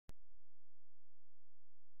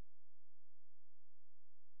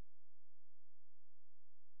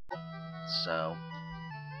so,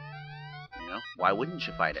 you know, why wouldn't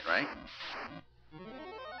you fight it, right?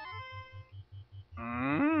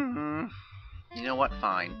 You know what?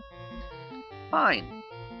 Fine. Fine.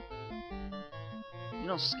 You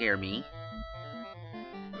don't scare me.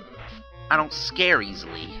 I don't scare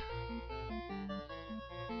easily.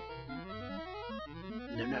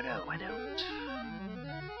 No, I don't.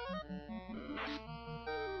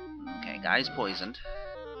 Okay, guy's poisoned.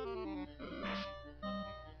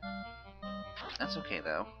 That's okay,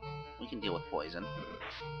 though. We can deal with poison.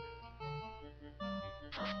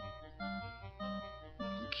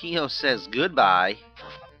 Kyo says goodbye.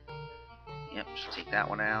 Yep, should take that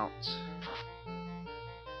one out.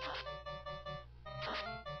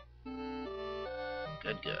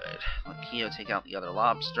 Good. Let Kyo take out the other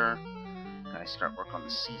lobster. I start work on the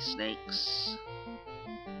sea snakes.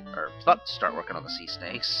 Or thought to start working on the sea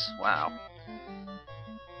snakes. Wow.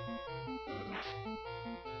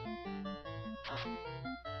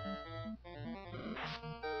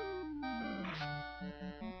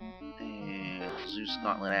 And Zeus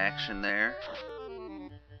Gauntlet action there.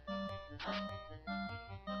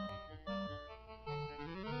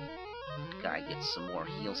 Guy gets some more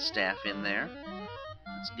heal staff in there.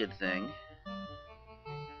 That's a good thing.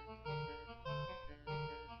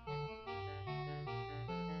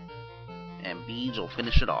 And Beej will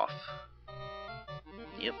finish it off.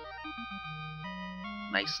 Yep.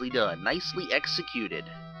 Nicely done. Nicely executed.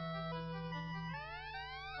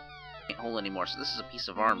 Can't hold anymore, so this is a piece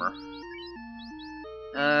of armor.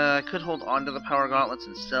 I could hold on to the power gauntlets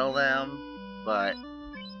and sell them, but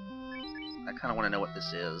I kind of want to know what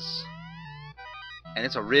this is. And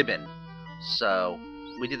it's a ribbon, so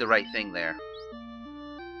we did the right thing there.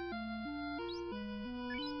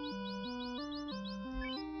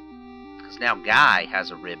 Because now Guy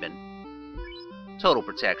has a ribbon. Total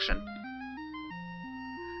protection.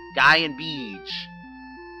 Guy and Beej.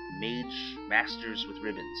 Mage Masters with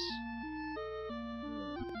ribbons.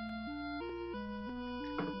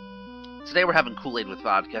 Today we're having Kool-Aid with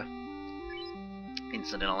vodka.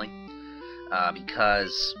 Incidentally.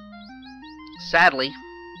 Because, sadly,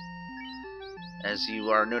 as you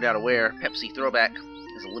are no doubt aware, Pepsi Throwback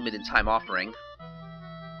is a limited time offering.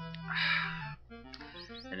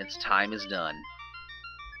 And its time is done.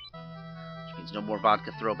 Which means no more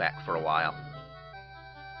vodka Throwback for a while.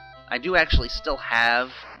 I do actually still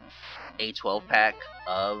have a 12-pack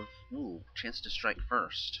of... Ooh, Chance to Strike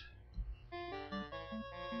First.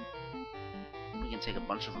 We can take a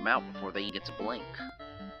bunch of them out before they get to blink.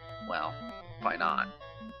 Well, probably not.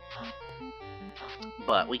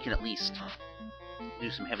 But we can at least do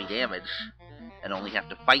some heavy damage and only have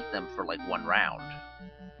to fight them for like one round.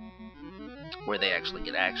 Where they actually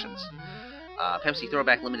get actions. Pepsi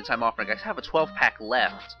Throwback limited time offering. I have a 12-pack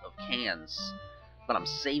left of cans, but I'm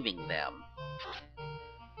saving them.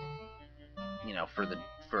 You know, for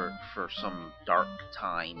some dark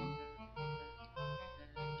time.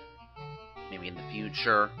 Maybe in the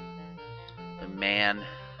future. The man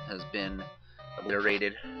has been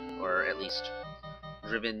obliterated, or at least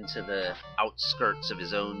driven to the outskirts of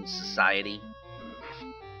his own society,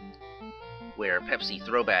 where Pepsi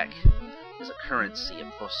Throwback is a currency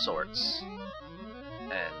of sorts,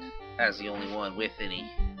 and as the only one with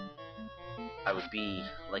any, I would be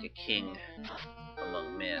like a king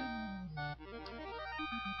among men.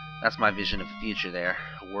 That's my vision of the future there,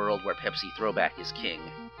 a world where Pepsi Throwback is king.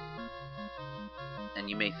 And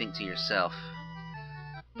you may think to yourself,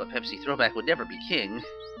 but Pepsi Throwback would never be king,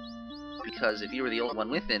 because if you were the only one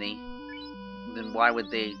with any, then why would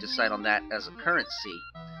they decide on that as a currency?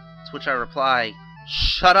 To which I reply,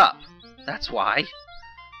 shut up! That's why.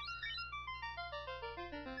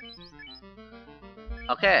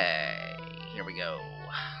 Okay, here we go.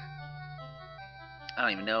 I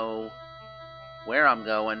don't even know where I'm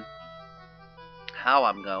going, how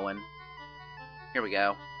I'm going. Here we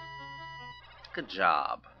go. Good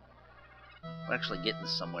job. We're actually getting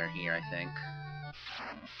somewhere here, I think.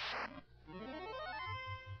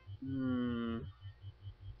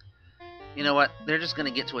 You know what? They're just gonna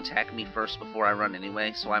get to attack me first before I run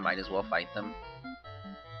anyway, so I might as well fight them.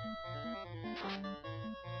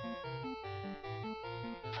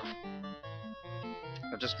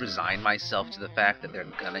 I've just resigned myself to the fact that they're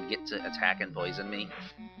gonna get to attack and poison me.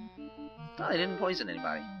 Oh, they didn't poison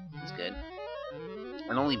anybody. That's good.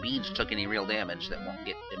 And only Beej took any real damage that won't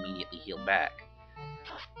get immediately healed back.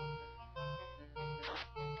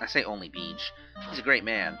 I say only Beej. He's a great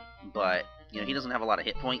man, but you know, he doesn't have a lot of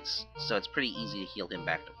hit points, so it's pretty easy to heal him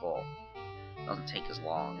back to full. It doesn't take as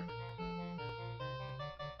long.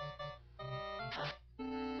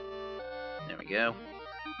 There we go.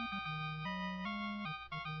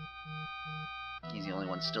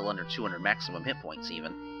 on still under 200 maximum hit points,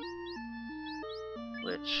 even.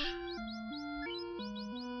 Which...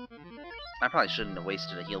 I probably shouldn't have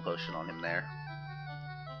wasted a heal potion on him there.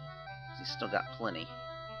 He's still got plenty.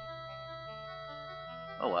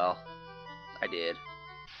 Oh well. I did.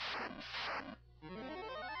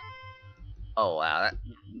 Oh wow,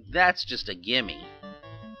 that's just a gimme.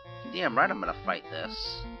 Damn right I'm gonna fight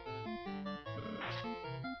this.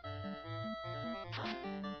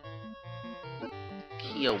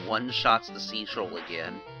 Kia one-shots the sea troll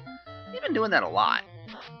again. You've been doing that a lot.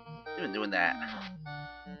 You've been doing that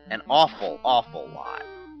an awful, awful lot.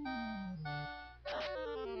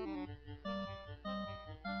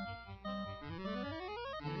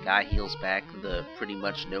 The guy heals back the pretty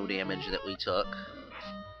much no damage that we took.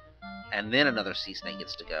 And then another sea snake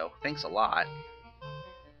gets to go. Thanks a lot.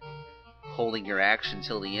 Holding your action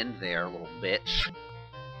till the end there, little bitch.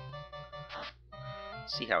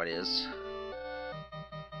 Let's see how it is.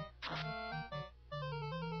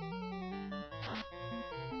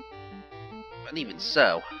 But even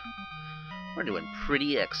so, we're doing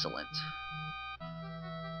pretty excellent.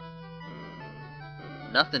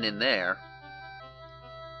 Nothing in there.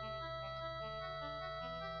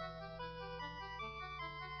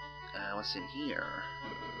 What's in here?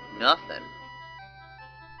 Nothing.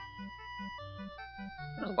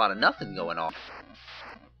 There's a lot of nothing going on.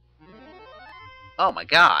 Oh my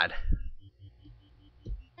god.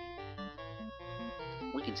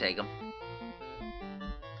 We can take them.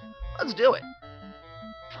 Let's do it.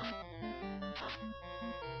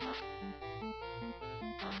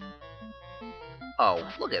 Oh,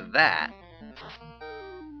 look at that.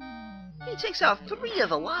 He takes out 3 of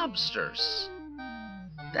the lobsters.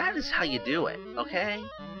 That is how you do it, okay?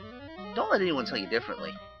 Don't let anyone tell you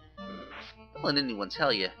differently. Don't let anyone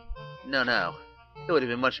tell you, no. It would have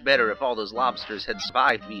been much better if all those lobsters had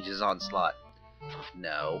survived Beej's onslaught.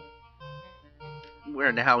 No.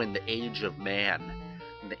 We're now in the age of man.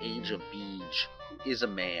 In the age of Beej, who is a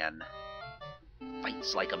man.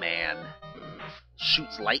 Fights like a man.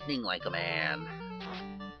 Shoots lightning like a man.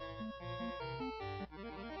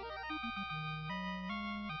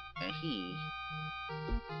 And he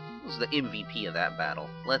was the MVP of that battle.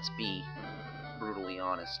 Let's be brutally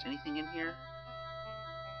honest. Anything in here?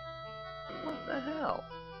 What the hell?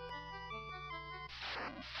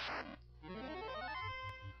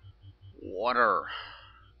 Water.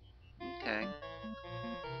 Okay.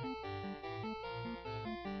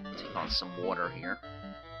 Take on some water here.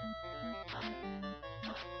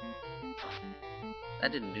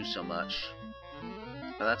 That didn't do so much.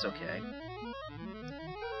 But that's okay.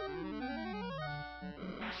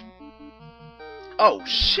 Oh,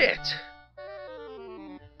 shit!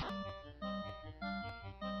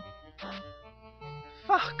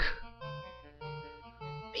 Fuck!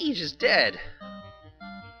 Beej is dead.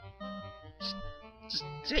 Just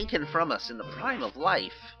taken from us in the prime of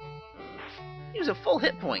life. He was at full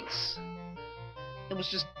hit points. It was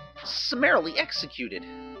just summarily executed.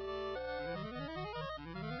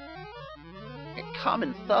 A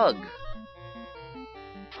common thug.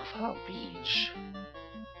 Oh, Beej.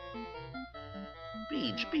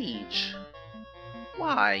 Beej.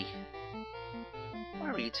 Why?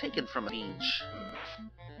 Why were you taken from a Beej?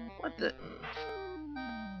 What the...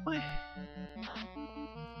 What? Okay.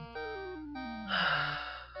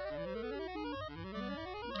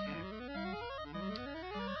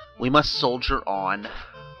 We must soldier on.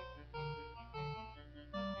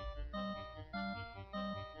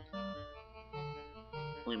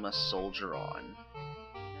 We must soldier on.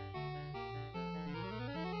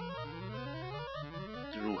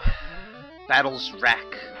 Through battle's rack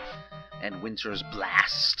and winter's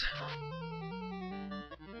blast.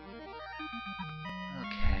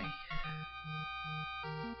 Okay.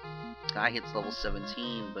 Guy hits level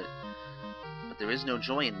 17, but there is no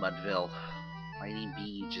joy in Mudville. Mighty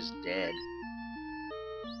Beej is dead.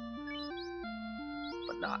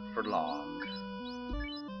 But not for long.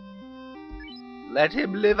 Let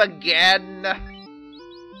him live again!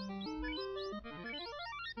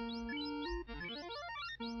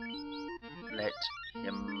 Let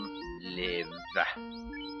him live.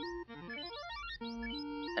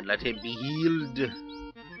 And let him be healed.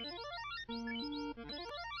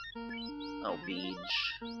 Oh, Beej.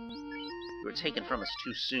 You were taken from us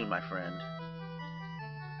too soon, my friend.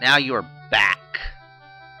 Now you're back.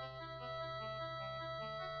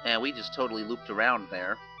 And we just totally looped around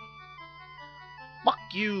there. Fuck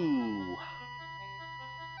you!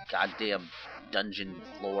 Goddamn dungeon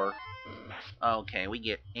floor. Okay, we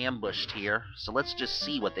get ambushed here, so let's just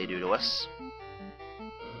see what they do to us.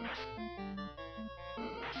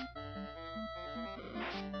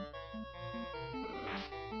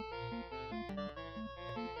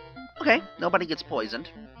 Okay, nobody gets poisoned.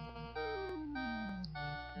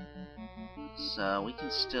 So we can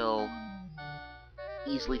still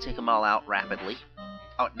easily take them all out rapidly.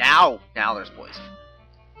 Oh, now there's poison.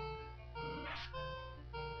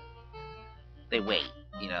 They wait.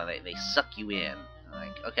 You know, they suck you in.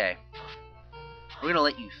 Like, okay, we're gonna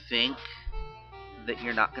let you think that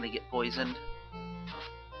you're not gonna get poisoned,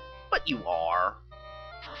 but you are.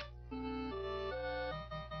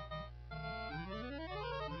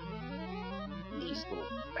 These little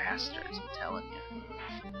bastards, I'm telling you.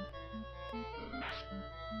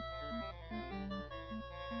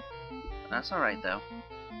 That's alright, though.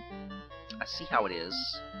 I see how it is.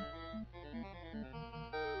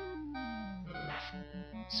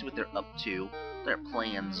 See what they're up to, what their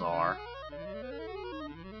plans are.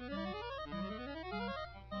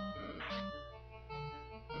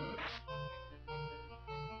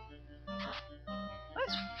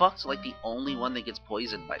 That's fucked, like the only one that gets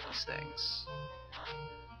poisoned by these things.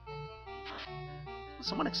 Can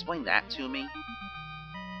someone explain that to me?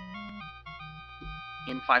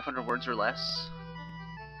 In 500 words or less?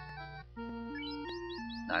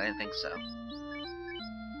 No, I didn't think so.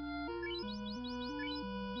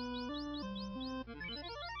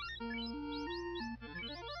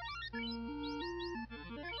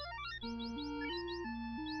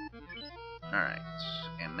 Alright,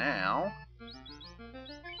 and now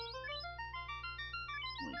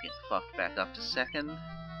we get fucked back up to second.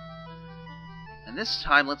 And this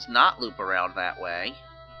time, let's not loop around that way.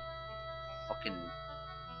 Fucking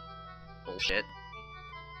bullshit.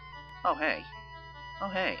 Oh hey. Oh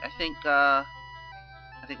hey, I think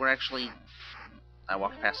we're actually... I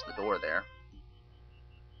walked past the door there.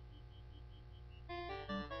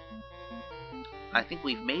 I think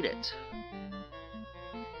we've made it.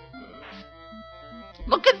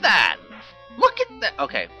 Look at that! Look at that!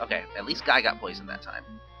 Okay, okay. At least Guy got poisoned that time.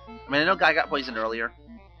 I mean, I know Guy got poisoned earlier,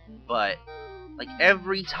 but, like,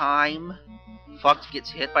 every time Fucked gets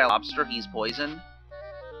hit by a lobster, he's poisoned,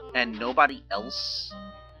 and nobody else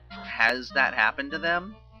has that happen to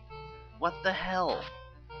them? What the hell?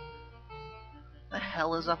 The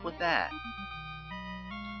hell is up with that?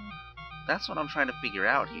 That's what I'm trying to figure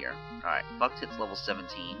out here. Alright, Fucked hits level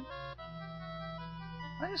 17.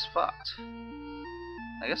 I just Fucked.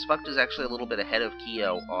 I guess Fucked is actually a little bit ahead of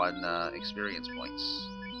Kyo on experience points.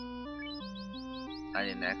 I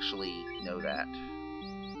didn't actually know that.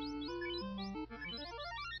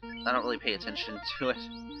 I don't really pay attention to it.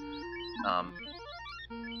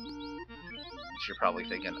 You're probably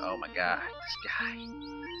thinking, oh my god, this guy.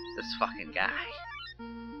 This fucking guy.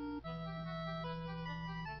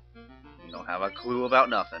 You don't have a clue about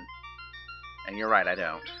nothing. And you're right, I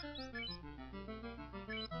don't.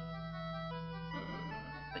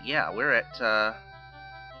 But yeah, we're at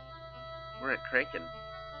Kraken.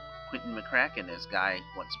 Quentin McCracken, as Guy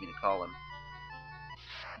wants me to call him.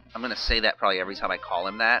 I'm gonna say that probably every time I call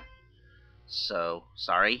him that. So,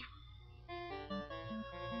 sorry.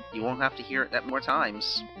 You won't have to hear it that more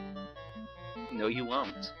times. No, you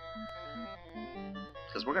won't.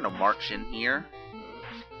 Because we're gonna march in here,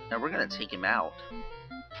 and we're gonna take him out.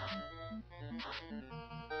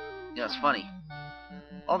 You know, it's funny.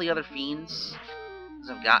 All the other fiends, as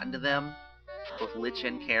I've gotten to them, both Lich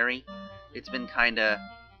and Carry, it's been kinda,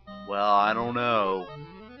 well, I don't know.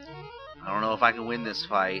 I don't know if I can win this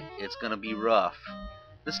fight. It's gonna be rough.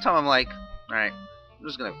 This time I'm like, alright, I'm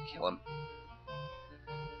just gonna kill him.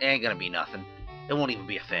 It ain't gonna be nothing. It won't even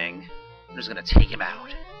be a thing. I'm just gonna take him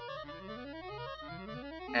out.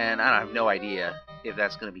 And I have no idea if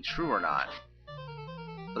that's gonna be true or not.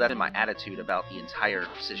 But that's been my attitude about the entire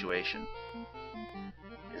situation.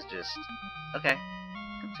 It's just, okay,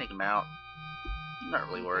 I'm gonna take him out. I'm not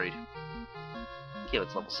really worried. Okay,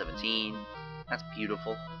 it's level 17. That's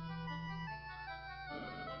beautiful.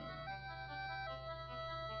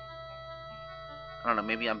 I don't know,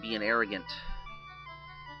 maybe I'm being arrogant.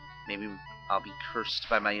 Maybe I'll be cursed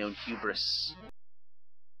by my own hubris.